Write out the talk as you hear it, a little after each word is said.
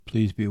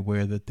Please be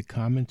aware that the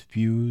comments,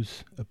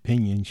 views,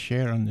 opinions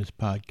shared on this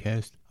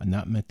podcast are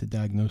not meant to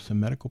diagnose a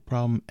medical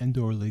problem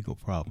and/or legal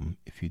problem.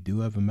 If you do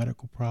have a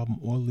medical problem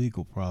or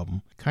legal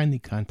problem, kindly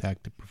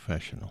contact a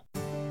professional.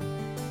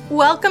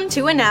 Welcome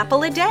to An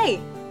Apple a Day,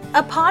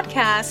 a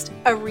podcast,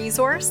 a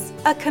resource,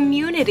 a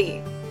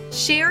community.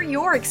 Share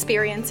your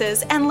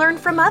experiences and learn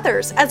from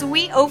others as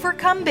we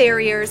overcome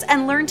barriers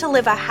and learn to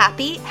live a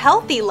happy,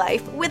 healthy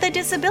life with a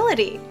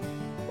disability.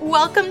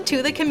 Welcome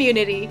to the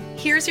community.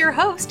 Here's your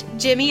host,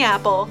 Jimmy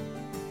Apple.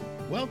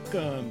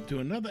 Welcome to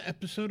another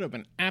episode of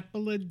An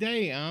Apple a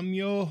Day. I'm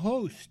your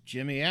host,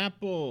 Jimmy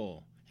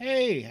Apple.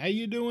 Hey, how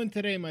you doing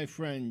today, my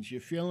friends? You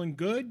feeling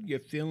good? You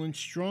feeling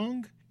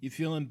strong? You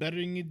feeling better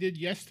than you did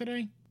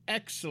yesterday?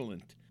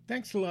 Excellent.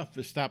 Thanks a lot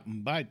for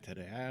stopping by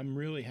today. I'm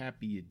really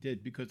happy you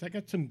did because I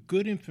got some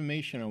good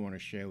information I want to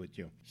share with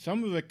you.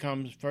 Some of it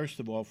comes,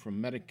 first of all,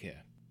 from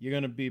Medicare. You're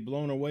going to be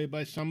blown away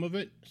by some of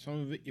it. Some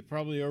of it you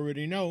probably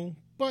already know,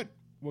 but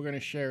we're going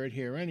to share it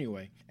here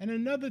anyway. And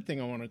another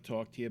thing I want to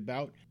talk to you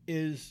about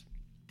is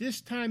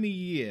this time of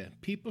year,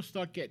 people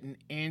start getting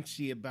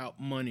antsy about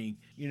money.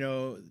 You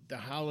know, the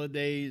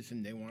holidays,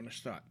 and they want to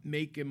start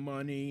making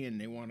money,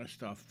 and they want to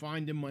start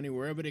finding money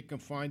wherever they can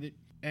find it.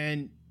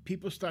 And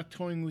people start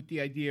toying with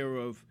the idea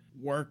of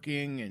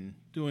working and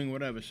doing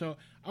whatever. So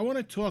I want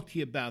to talk to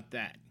you about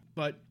that.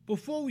 But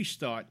before we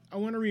start, I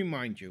want to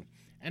remind you,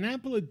 An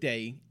Apple a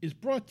Day is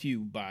brought to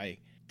you by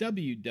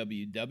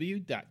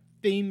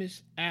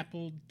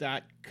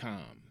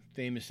www.famousapple.com.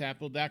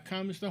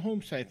 Famousapple.com is the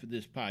home site for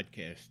this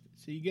podcast.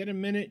 So you get a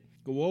minute,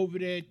 go over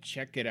there,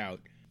 check it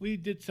out. We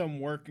did some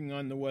working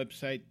on the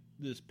website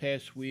this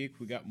past week.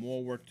 We got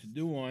more work to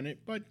do on it,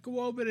 but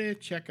go over there,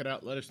 check it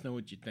out, let us know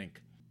what you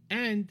think.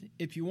 And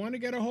if you want to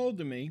get a hold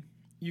of me,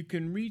 you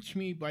can reach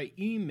me by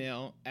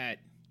email at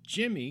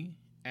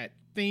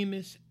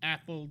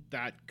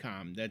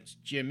jimmy@famousapple.com. That's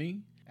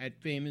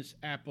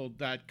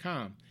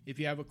jimmy@famousapple.com. If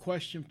you have a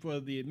question for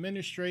the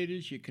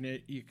administrators, you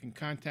can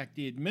contact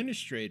the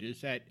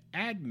administrators at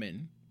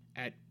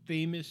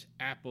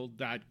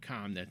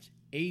admin@famousapple.com. That's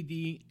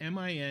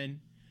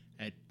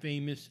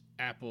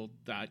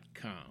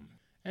ADMIN@famousapple.com.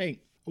 Hey,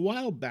 a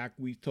while back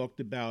we talked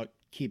about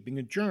keeping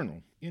a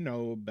journal,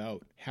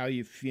 about how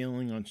you're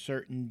feeling on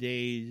certain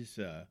days,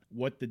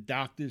 what the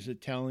doctors are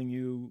telling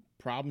you,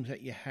 problems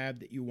that you have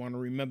that you want to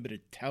remember to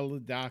tell the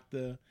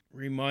doctor,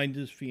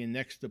 reminders for your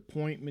next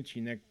appointments,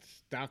 your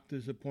next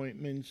doctor's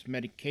appointments,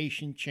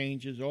 medication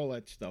changes, all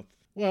that stuff.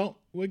 Well,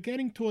 we're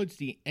getting towards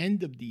the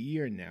end of the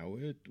year now.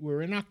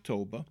 We're in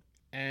October,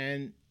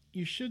 and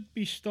you should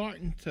be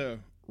starting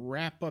to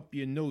wrap up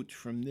your notes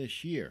from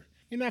this year.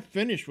 You're not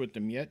finished with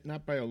them yet,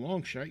 not by a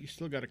long shot. You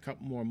still got a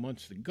couple more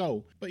months to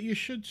go, but you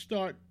should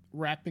start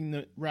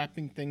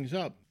wrapping things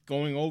up,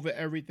 going over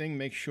everything,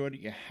 make sure that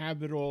you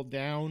have it all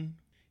down.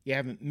 You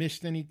haven't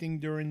missed anything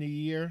during the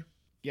year.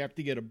 You have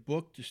to get a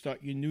book to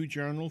start your new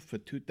journal for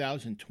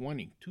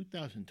 2020.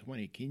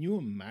 2020, can you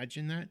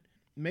imagine that?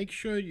 Make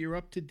sure you're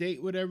up to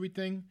date with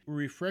everything.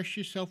 Refresh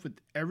yourself with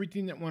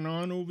everything that went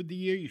on over the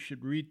year. You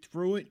should read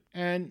through it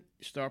and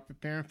start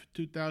preparing for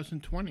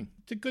 2020.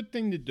 It's a good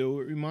thing to do.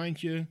 It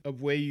reminds you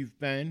of where you've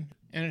been,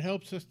 and it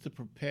helps us to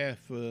prepare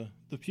for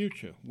the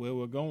future, where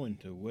we're going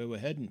to, where we're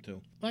heading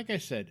to. Like I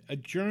said, a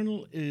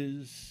journal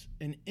is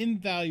an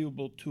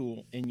invaluable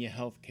tool in your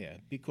healthcare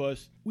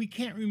because we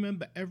can't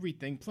remember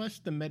everything. Plus,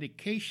 the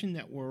medication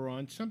that we're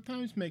on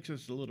sometimes makes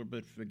us a little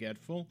bit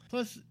forgetful.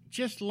 Plus,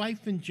 just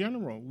life in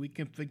general, we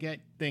can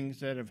forget things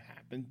that have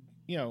happened,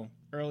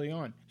 early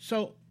on.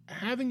 So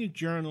having a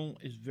journal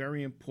is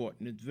very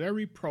important. It's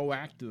very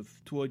proactive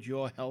towards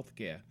your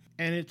healthcare.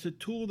 And it's a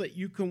tool that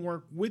you can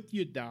work with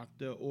your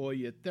doctor or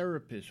your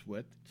therapist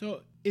with.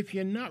 So if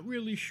you're not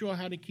really sure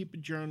how to keep a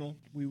journal,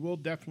 we will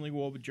definitely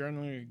go over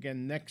journaling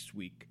again next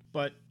week.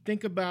 But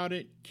think about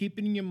it. Keep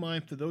it in your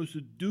mind for those who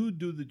do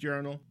the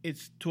journal.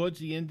 It's towards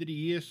the end of the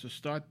year, so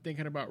start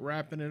thinking about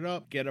wrapping it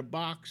up. Get a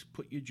box,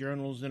 put your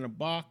journals in a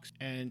box,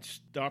 and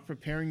start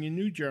preparing your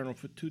new journal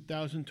for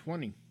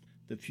 2020.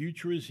 The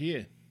future is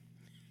here.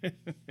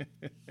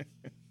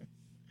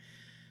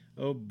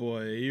 Oh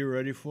boy, are you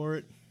ready for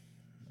it?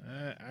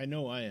 I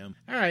know I am.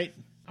 All right,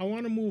 I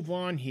want to move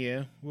on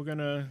here. We're going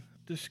to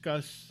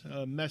discuss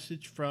a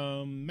message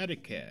from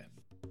Medicare.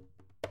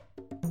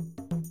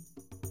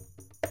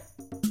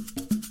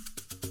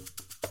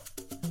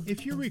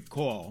 If you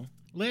recall,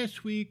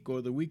 last week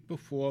or the week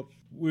before,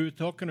 we were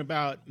talking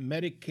about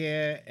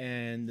Medicare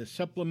and the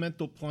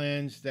supplemental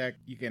plans that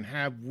you can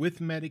have with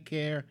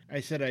Medicare. I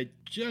said I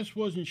just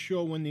wasn't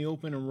sure when the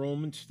open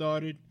enrollment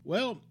started.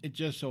 Well, it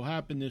just so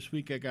happened this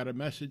week I got a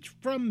message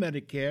from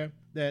Medicare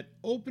that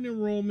open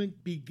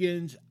enrollment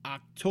begins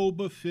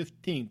October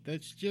 15th.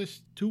 That's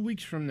just 2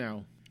 weeks from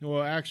now,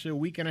 or actually a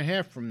week and a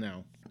half from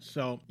now.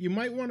 So you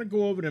might want to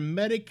go over to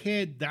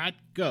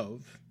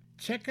Medicare.gov.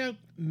 Check out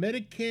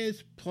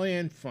Medicare's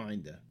Plan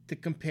Finder to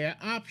compare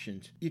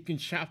options. You can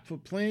shop for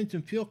plans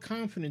and feel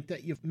confident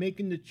that you're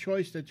making the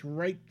choice that's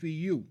right for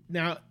you.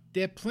 Now,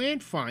 Their plan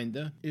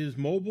finder is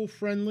mobile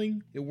friendly.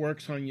 It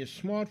works on your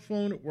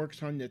smartphone, it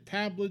works on your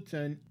tablets,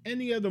 and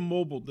any other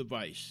mobile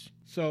device.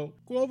 So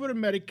go over to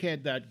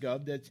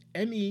Medicare.gov, that's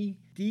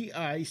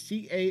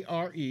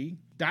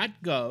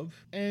Medicare.gov,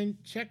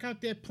 and check out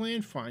their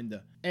plan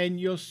finder. And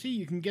you'll see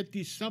you can get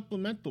these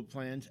supplemental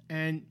plans.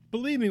 And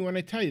believe me when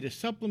I tell you, the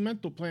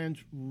supplemental plans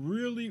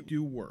really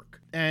do work.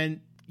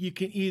 And you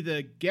can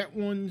either get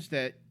ones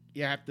that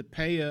you have to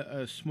pay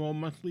a small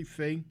monthly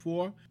fee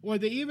for, or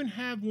they even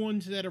have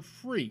ones that are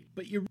free.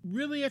 But you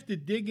really have to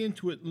dig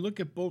into it and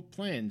look at both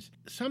plans.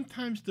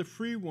 Sometimes the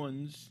free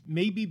ones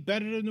may be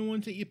better than the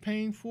ones that you're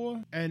paying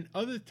for, and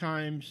other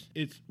times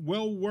it's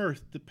well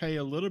worth to pay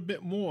a little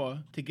bit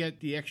more to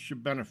get the extra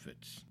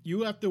benefits.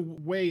 You have to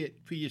weigh it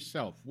for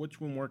yourself, which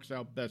one works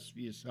out best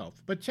for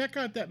yourself. But check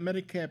out that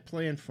Medicare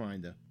Plan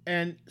Finder.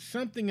 And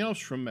something else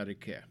from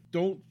Medicare.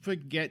 Don't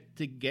forget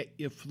to get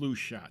your flu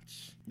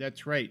shots.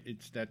 That's right,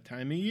 it's that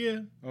time of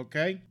year,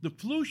 okay? The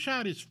flu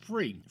shot is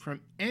free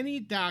from any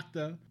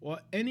doctor or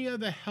any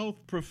other health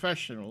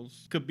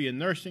professionals. Could be a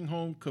nursing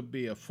home, could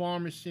be a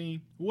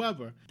pharmacy,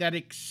 whoever, that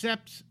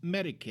accepts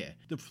Medicare.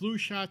 The flu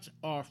shots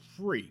are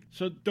free,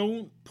 so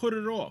don't put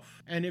it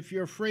off. And if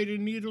you're afraid of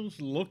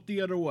needles, look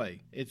the other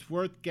way. It's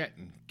worth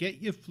getting.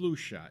 Get your flu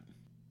shot.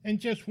 And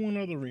just one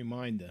other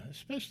reminder,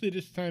 especially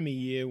this time of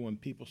year when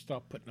people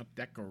start putting up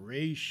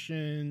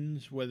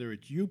decorations, whether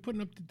it's you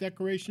putting up the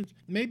decorations,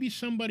 maybe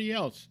somebody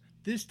else.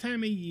 This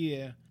time of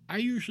year, I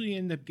usually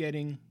end up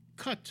getting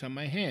cuts on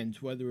my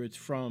hands, whether it's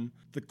from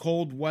the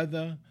cold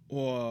weather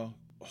or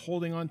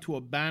holding onto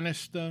a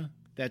banister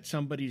that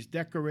somebody's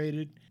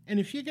decorated. And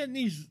if you're getting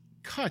these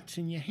cuts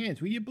in your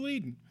hands where you're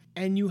bleeding,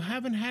 and you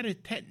haven't had a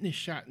tetanus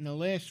shot in the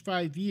last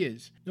 5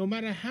 years, no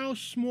matter how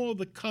small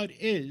the cut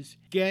is,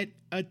 get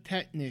a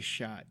tetanus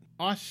shot.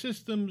 Our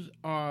systems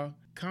are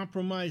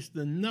compromised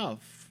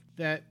enough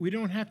that we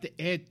don't have to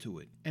add to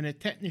it. And a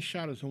tetanus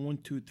shot is a 1,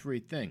 2, 3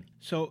 thing.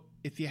 So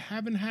if you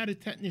haven't had a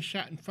tetanus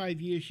shot in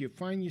 5 years, you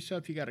find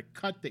yourself you got a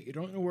cut that you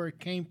don't know where it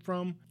came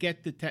from,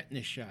 get the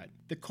tetanus shot.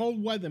 The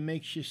cold weather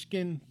makes your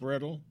skin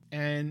brittle,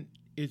 and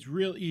it's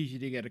real easy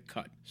to get a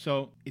cut.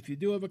 So if you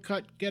do have a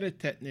cut, get a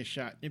tetanus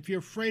shot. If you're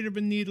afraid of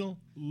a needle,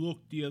 look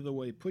the other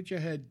way. Put your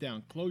head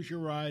down, close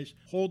your eyes,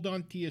 hold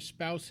on to your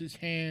spouse's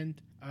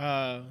hand,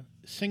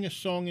 sing a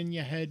song in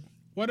your head,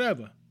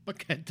 whatever,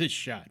 but get the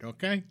shot,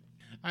 okay?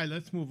 All right,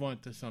 let's move on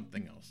to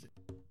something else.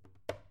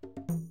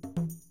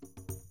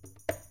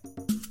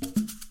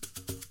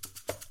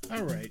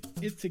 All right,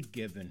 it's a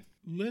given.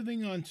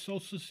 Living on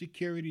Social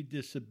Security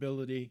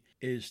disability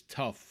is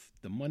tough.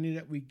 The money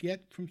that we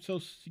get from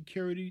Social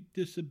Security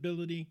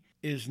disability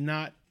is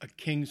not a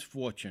king's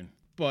fortune,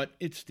 but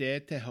it's there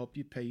to help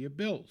you pay your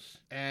bills.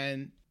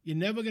 And you're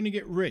never going to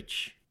get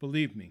rich,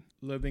 believe me,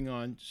 living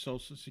on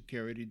Social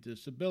Security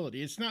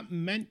disability. It's not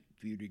meant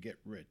for you to get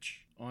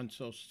rich on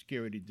Social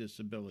Security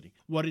disability.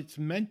 What it's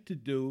meant to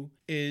do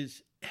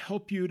is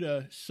help you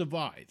to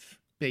survive,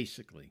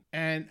 basically.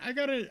 And I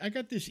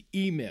got this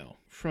email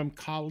from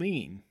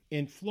Colleen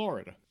in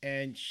Florida,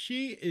 and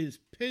she is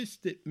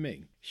pissed at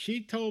me.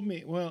 She told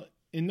me, well,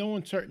 in no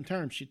uncertain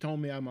terms, she told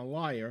me I'm a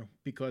liar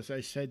because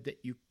I said that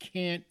you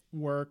can't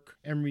work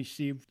and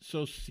receive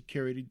Social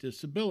Security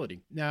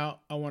disability.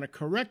 Now, I want to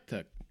correct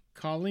her.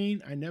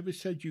 Colleen, I never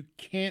said you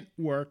can't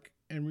work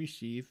and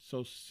receive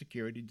Social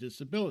Security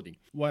disability.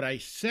 What I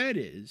said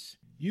is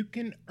you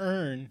can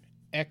earn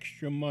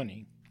extra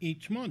money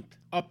each month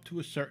up to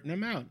a certain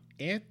amount.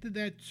 After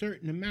that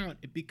certain amount,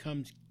 it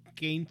becomes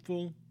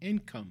gainful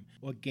income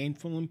or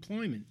gainful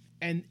employment.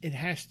 And it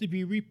has to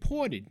be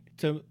reported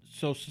to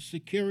Social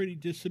Security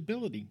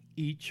disability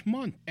each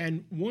month.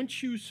 And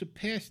once you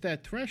surpass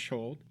that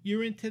threshold,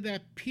 you're into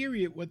that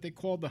period, what they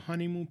call the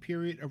honeymoon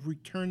period of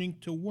returning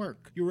to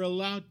work. You're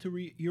allowed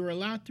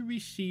to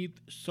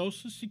receive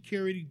Social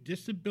Security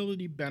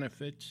disability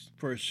benefits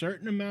for a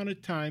certain amount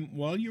of time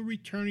while you're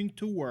returning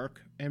to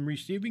work and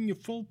receiving your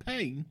full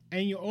pay.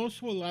 And you're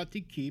also allowed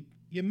to keep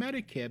your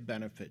Medicare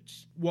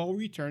benefits while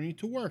returning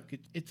to work.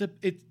 It's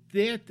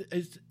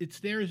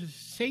there as a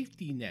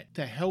safety net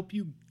to help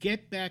you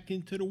get back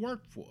into the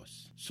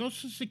workforce.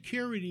 Social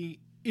Security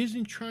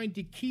isn't trying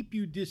to keep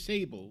you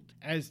disabled,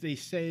 as they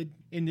said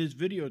in this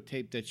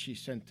videotape that she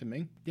sent to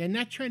me. They're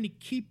not trying to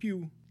keep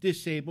you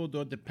disabled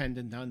or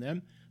dependent on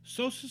them.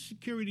 Social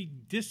Security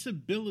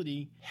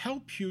disability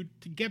helps you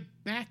to get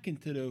back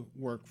into the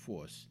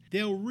workforce.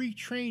 They'll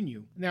retrain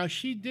you. Now,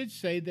 she did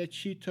say that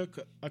she took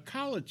a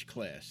college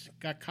class,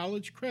 got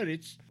college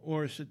credits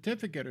or a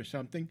certificate or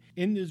something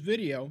in this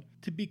video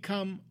to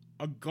become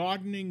a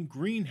gardening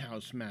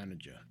greenhouse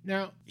manager.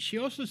 Now, she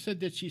also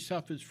said that she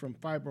suffers from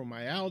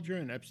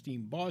fibromyalgia and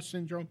Epstein-Barr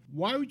syndrome.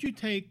 Why would you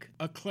take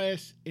a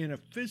class in a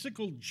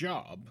physical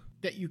job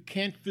that you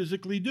can't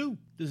physically do?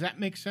 Does that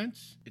make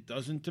sense? It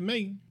doesn't to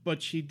me,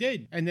 but she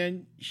did. And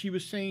then she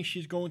was saying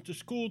she's going to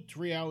school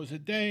 3 hours a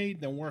day,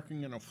 then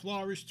working in a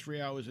florist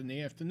 3 hours in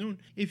the afternoon.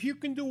 If you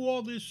can do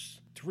all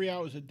this 3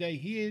 hours a day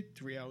here,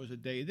 3 hours a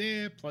day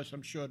there, plus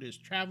I'm sure there's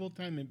travel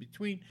time in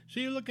between. So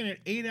you're looking at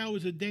 8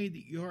 hours a day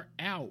that you're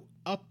out,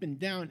 up and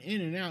down,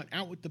 in and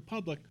out with the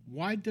public.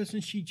 Why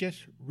doesn't she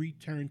just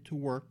return to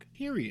work,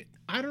 period?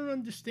 I don't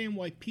understand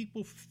why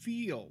people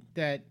feel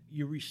that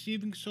you're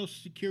receiving Social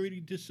Security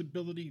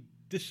disability,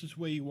 this is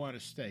where you want to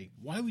stay.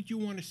 Why would you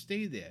want to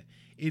stay there?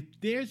 If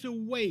there's a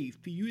way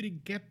for you to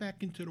get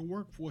back into the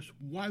workforce,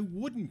 why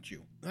wouldn't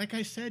you? Like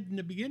I said in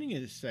the beginning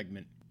of this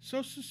segment,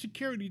 Social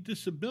Security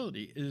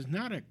disability is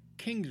not a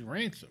king's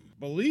ransom.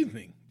 Believe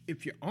me,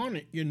 if you're on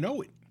it, you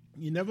know it.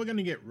 You're never going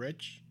to get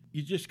rich.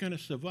 You're just going to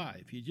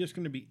survive. You're just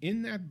going to be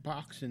in that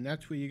box, and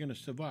that's where you're going to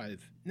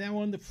survive. Now,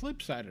 on the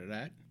flip side of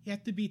that, you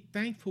have to be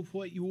thankful for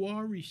what you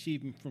are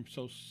receiving from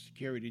Social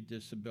Security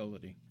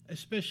disability,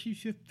 especially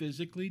if you're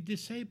physically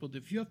disabled.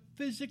 If you're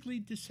physically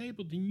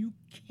disabled and you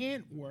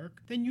can't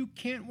work, then you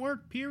can't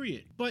work,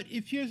 period. But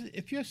if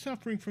you're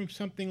suffering from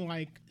something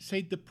like,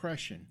 say,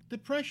 depression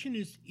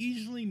is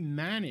easily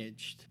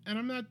managed, and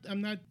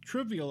I'm not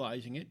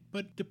trivializing it,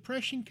 but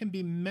depression can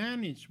be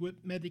managed with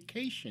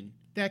medication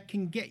that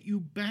can get you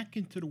back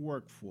into the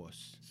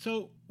workforce.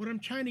 So what I'm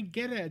trying to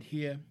get at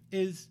here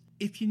is,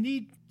 if you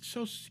need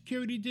Social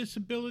Security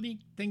disability,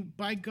 then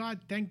by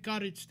God, thank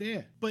God it's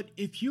there. But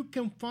if you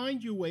can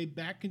find your way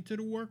back into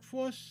the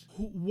workforce,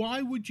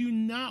 why would you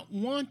not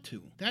want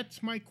to?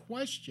 That's my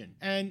question.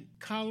 And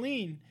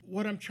Colleen,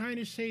 what I'm trying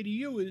to say to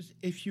you is,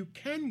 if you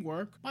can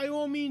work, by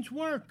all means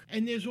work.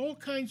 And there's all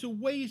kinds of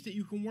ways that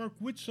you can work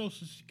with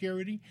Social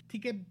Security to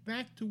get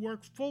back to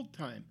work full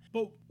time.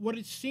 But what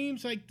it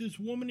seems like this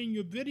woman in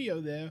your video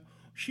there,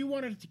 she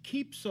wanted to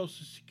keep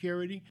Social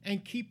Security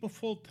and keep a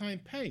full-time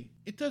pay.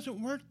 It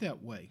doesn't work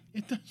that way.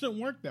 It doesn't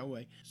work that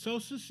way.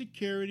 Social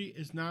Security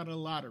is not a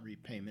lottery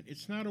payment.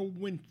 It's not a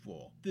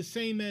windfall. The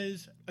same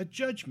as a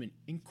judgment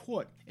in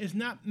court is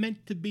not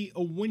meant to be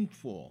a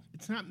windfall.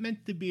 It's not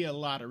meant to be a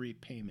lottery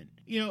payment.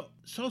 You know,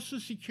 Social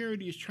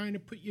Security is trying to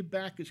put you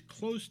back as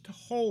close to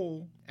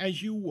whole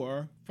as you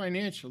were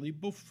financially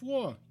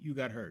before you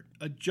got hurt.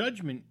 A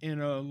judgment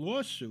in a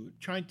lawsuit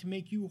trying to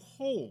make you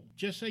whole,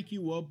 just like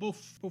you were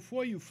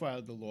before you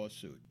filed the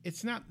lawsuit.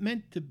 It's not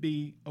meant to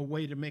be a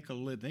way to make a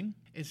living.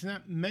 It's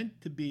not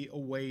meant to be a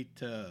way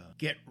to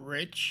get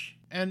rich.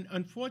 And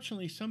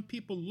unfortunately, some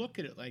people look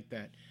at it like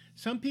that.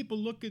 Some people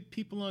look at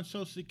people on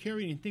Social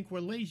Security and think we're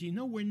lazy.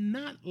 No, we're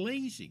not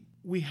lazy.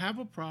 We have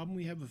a problem.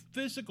 We have a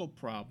physical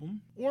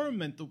problem, or a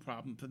mental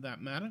problem for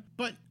that matter,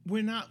 but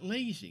we're not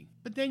lazy.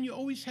 But then you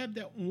always have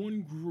that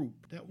one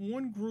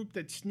group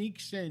that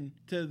sneaks in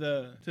to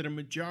the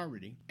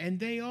majority, and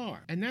they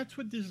are. And that's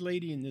what this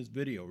lady in this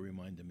video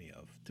reminded me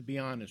of, to be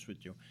honest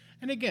with you.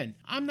 And again,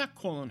 I'm not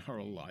calling her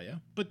a liar,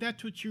 but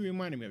that's what she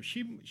reminded me of.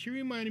 She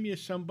reminded me of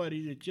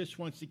somebody that just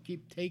wants to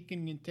keep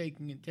taking and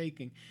taking and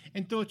taking,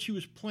 and thought she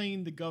was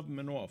playing the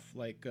government off.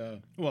 Like,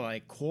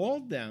 I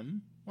called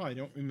them. Well, I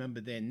don't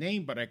remember their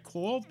name, but I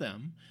called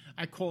them.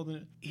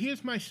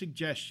 Here's my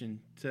suggestion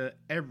to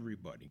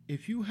everybody.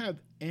 If you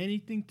have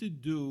anything to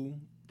do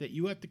that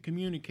you have to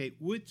communicate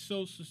with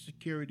Social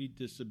Security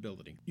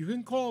disability, you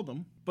can call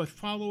them, but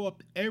follow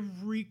up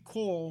every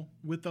call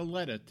with a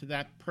letter to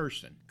that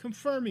person,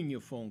 confirming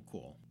your phone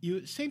call.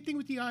 Same thing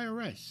with the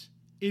IRS.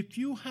 If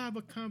you have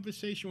a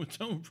conversation with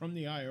someone from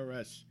the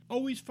IRS,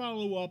 always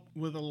follow up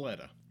with a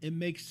letter. It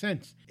makes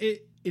sense.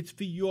 It's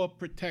for your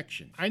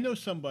protection. I know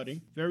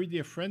somebody, very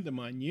dear friend of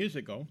mine years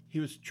ago,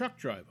 he was a truck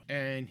driver,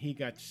 and he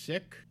got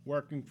sick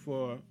working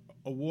for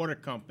a water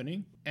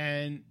company,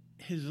 and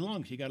his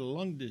lungs, he got a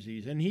lung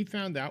disease, and he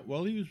found out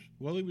while he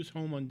was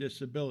home on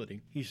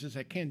disability, he says,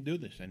 I can't do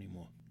this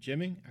anymore.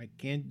 Jimmy, I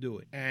can't do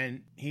it.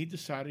 And he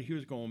decided he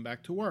was going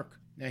back to work.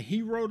 Now,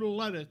 he wrote a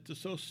letter to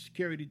Social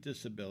Security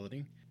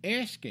Disability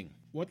asking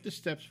what the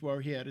steps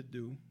were he had to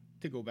do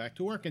to go back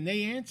to work, and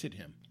they answered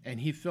him. And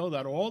he filled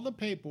out all the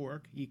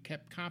paperwork. He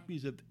kept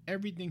copies of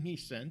everything he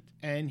sent,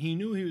 and he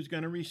knew he was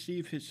going to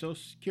receive his Social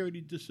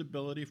Security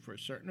disability for a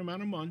certain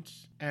amount of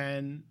months,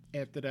 and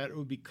after that it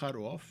would be cut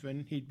off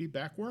and he'd be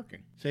back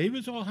working. So he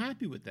was all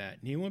happy with that,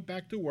 and he went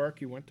back to work.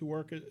 He went to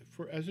work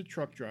as a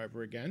truck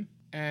driver again,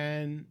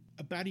 and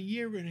about a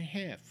year and a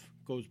half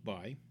goes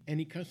by, and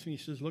he comes to me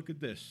and says, look at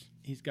this.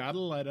 He's got a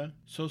letter.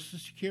 Social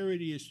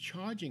Security is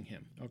charging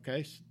him,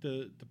 okay? So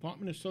the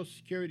Department of Social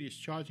Security is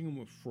charging him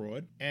with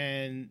fraud,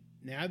 and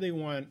now they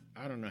want,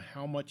 I don't know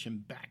how much in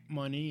back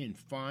money and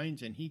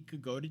fines, and he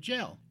could go to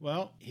jail.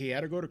 Well, he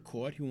had to go to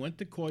court. He went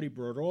to court. He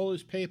brought all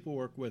his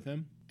paperwork with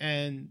him,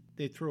 and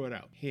they threw it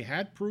out. He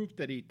had proof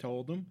that he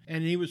told them,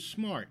 and he was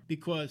smart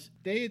because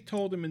they had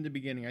told him in the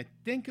beginning, I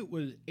think it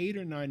was 8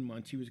 or 9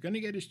 months, he was going to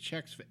get his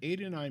checks for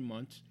 8 or 9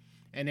 months,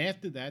 and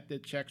after that, the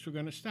checks were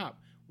going to stop.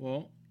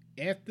 Well,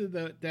 after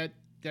that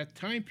that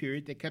time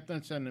period, they kept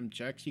on sending him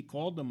checks. He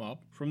called them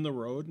up from the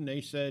road, and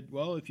they said,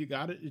 well, if you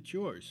got it, it's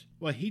yours.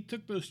 Well, he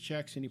took those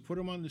checks, and he put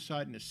them on the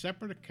side in a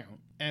separate account.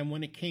 And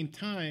when it came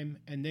time,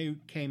 and they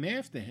came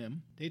after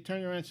him, they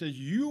turned around and says,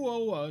 you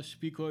owe us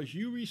because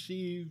you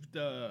received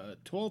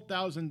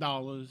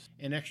 $12,000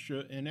 in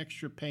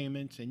extra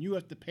payments, and you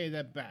have to pay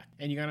that back.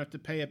 And you're going to have to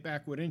pay it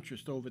back with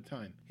interest over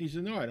time. He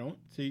said, no, I don't.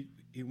 So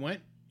he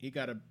went. He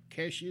got a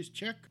cashier's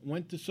check,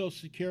 went to Social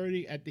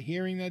Security at the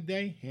hearing that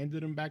day,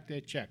 handed him back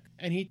their check.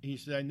 And he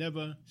said, I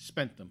never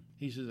spent them.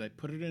 He says, I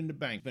put it in the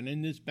bank. Been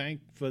in this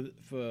bank for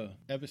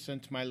ever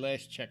since my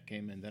last check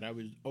came in that I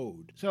was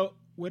owed. So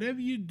whatever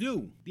you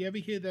do you ever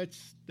hear that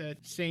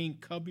saying,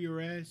 cover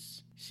your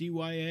ass?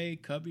 CYA,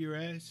 cover your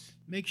ass?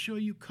 Make sure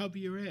you cover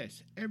your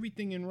ass.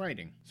 Everything in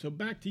writing. So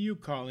back to you,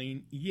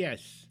 Colleen.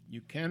 Yes,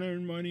 you can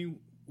earn money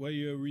while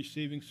you're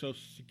receiving Social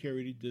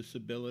Security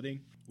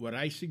disability. What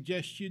I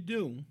suggest you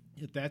do,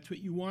 if that's what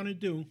you want to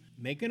do,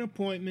 make an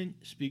appointment,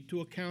 speak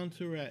to a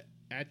counselor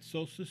at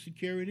Social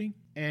Security,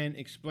 and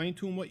explain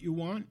to them what you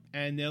want,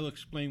 and they'll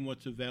explain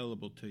what's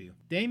available to you.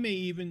 They may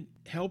even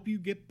help you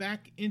get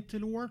back into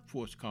the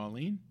workforce,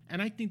 Colleen,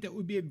 and I think that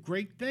would be a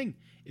great thing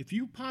if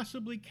you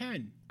possibly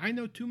can. I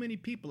know too many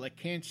people that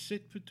can't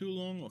sit for too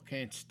long or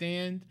can't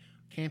stand,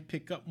 can't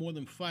pick up more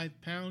than 5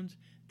 pounds.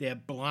 They're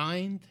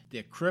blind,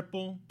 they're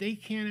crippled, they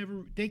can't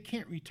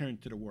return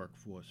to the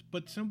workforce.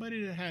 But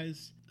somebody that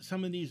has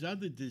some of these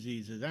other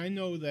diseases, I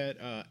know that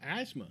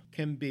asthma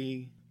can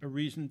be a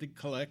reason to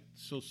collect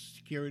Social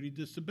Security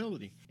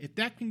disability. If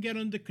that can get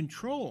under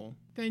control,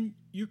 then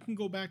you can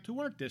go back to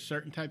work. There's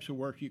certain types of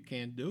work you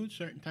can't do,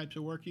 certain types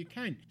of work you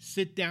can.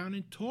 Sit down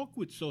and talk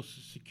with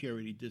Social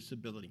Security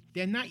disability.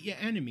 They're not your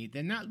enemy.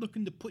 They're not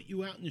looking to put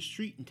you out in the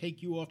street and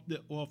take you off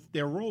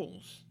their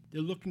rolls.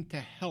 They're looking to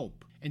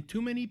help. And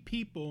too many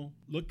people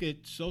look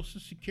at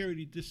Social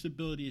Security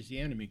disability as the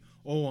enemy.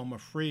 Oh, I'm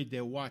afraid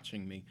they're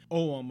watching me.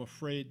 Oh, I'm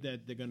afraid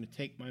that they're going to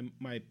take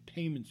my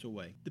payments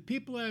away. The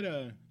people that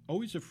are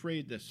always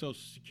afraid that Social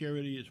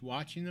Security is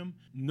watching them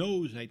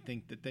knows, I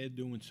think, that they're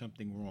doing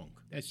something wrong.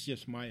 That's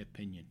just my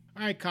opinion.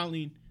 All right,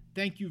 Colleen,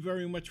 thank you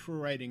very much for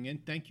writing in.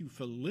 Thank you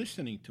for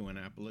listening to An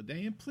Apple a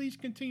Day, and please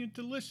continue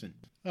to listen.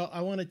 Well,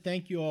 I want to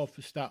thank you all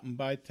for stopping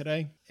by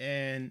today,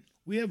 and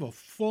we have a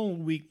full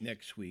week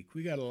next week.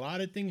 We got a lot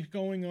of things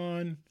going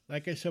on.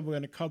 Like I said, we're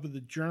going to cover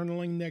the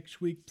journaling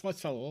next week,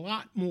 plus a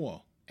lot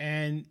more.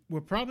 And we're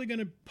probably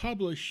going to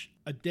publish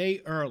a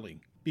day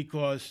early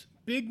because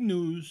big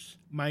news,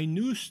 my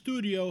new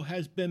studio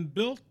has been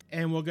built,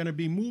 and we're going to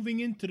be moving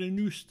into the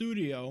new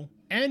studio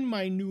and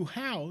my new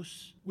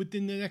house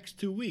within the next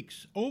 2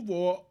 weeks.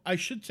 Over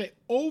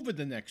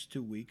the next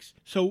 2 weeks.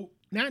 So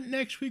not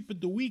next week, but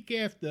the week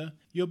after,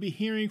 you'll be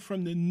hearing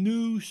from the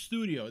new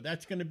studio.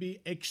 That's going to be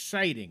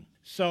exciting.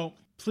 So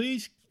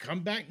please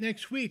come back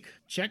next week.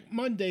 Check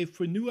Monday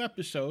for new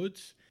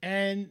episodes.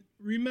 And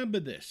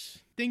remember this,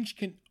 things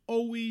can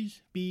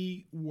always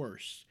be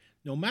worse.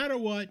 No matter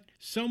what,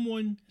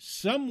 someone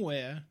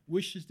somewhere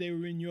wishes they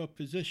were in your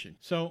position.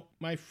 So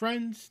my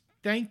friends,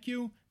 thank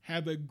you.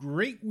 Have a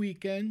great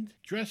weekend.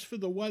 Dress for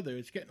the weather.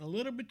 It's getting a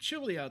little bit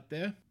chilly out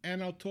there.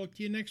 And I'll talk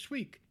to you next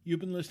week. You've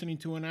been listening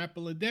to An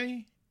Apple a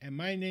Day, and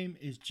my name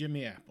is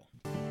Jimmy Apple.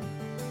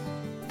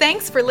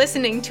 Thanks for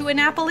listening to An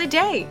Apple a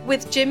Day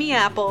with Jimmy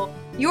Apple,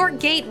 your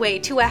gateway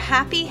to a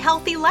happy,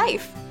 healthy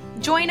life.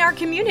 Join our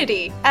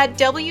community at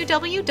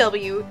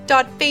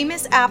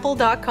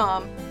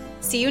www.famousapple.com.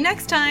 See you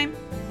next time.